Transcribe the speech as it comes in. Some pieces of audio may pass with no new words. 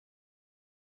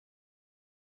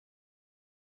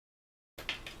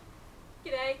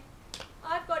G'day,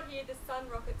 I've got here the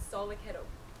SunRocket solar kettle.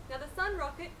 Now the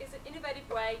SunRocket is an innovative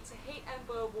way to heat and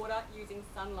boil water using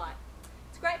sunlight.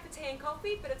 It's great for tea and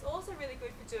coffee, but it's also really good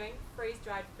for doing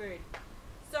freeze-dried food.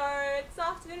 So this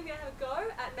afternoon I'm going to have a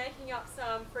go at making up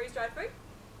some freeze-dried food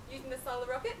using the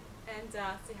SunRocket and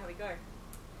see how we go.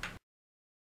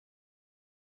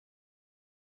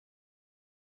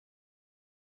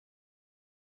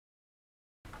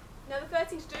 Now the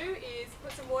first thing to do is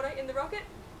put some water in the rocket.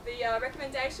 The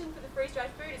recommendation for the freeze-dried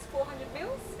food is 400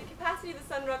 mils. The capacity of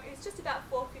the SunRocket is just about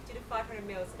 450 to 500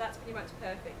 mils, so that's pretty much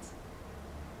perfect.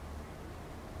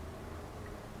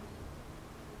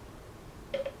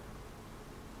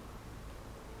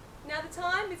 Now the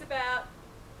time is about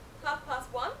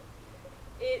 1:30.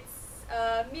 It's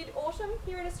mid-autumn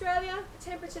here in Australia. The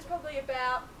temperature is probably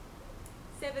about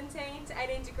 17 to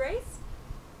 18 degrees.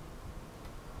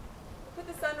 We'll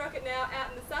put the SunRocket now out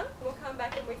in the sun and we'll come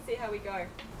back and we'll see how we go.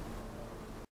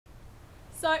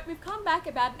 So we've come back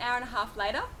about an hour and a half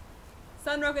later.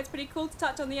 SunRocket's pretty cool to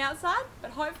touch on the outside,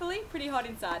 but hopefully pretty hot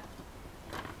inside.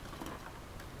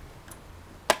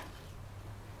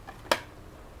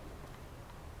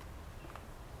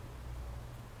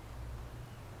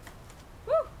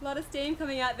 Woo, a lot of steam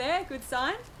coming out there, good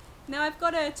sign. Now I've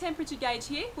got a temperature gauge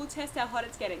here, we'll test how hot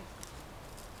it's getting.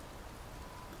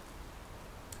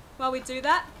 While we do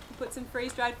that, we'll put some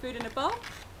freeze-dried food in a bowl.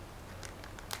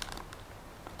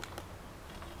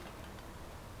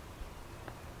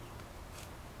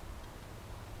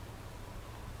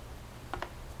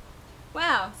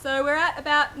 Wow, so we're at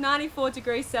about 94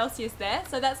 degrees Celsius there,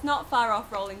 so that's not far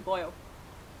off rolling boil.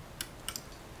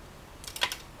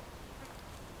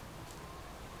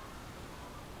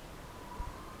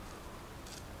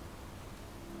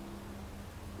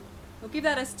 We'll give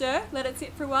that a stir, let it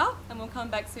sit for a while, and we'll come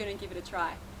back soon and give it a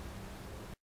try.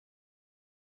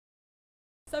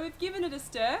 So we've given it a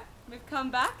stir, we've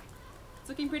come back, it's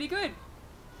looking pretty good.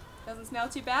 Doesn't smell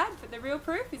too bad, but the real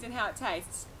proof is in how it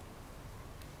tastes.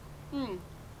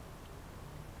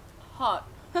 Hot,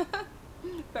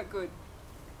 but good.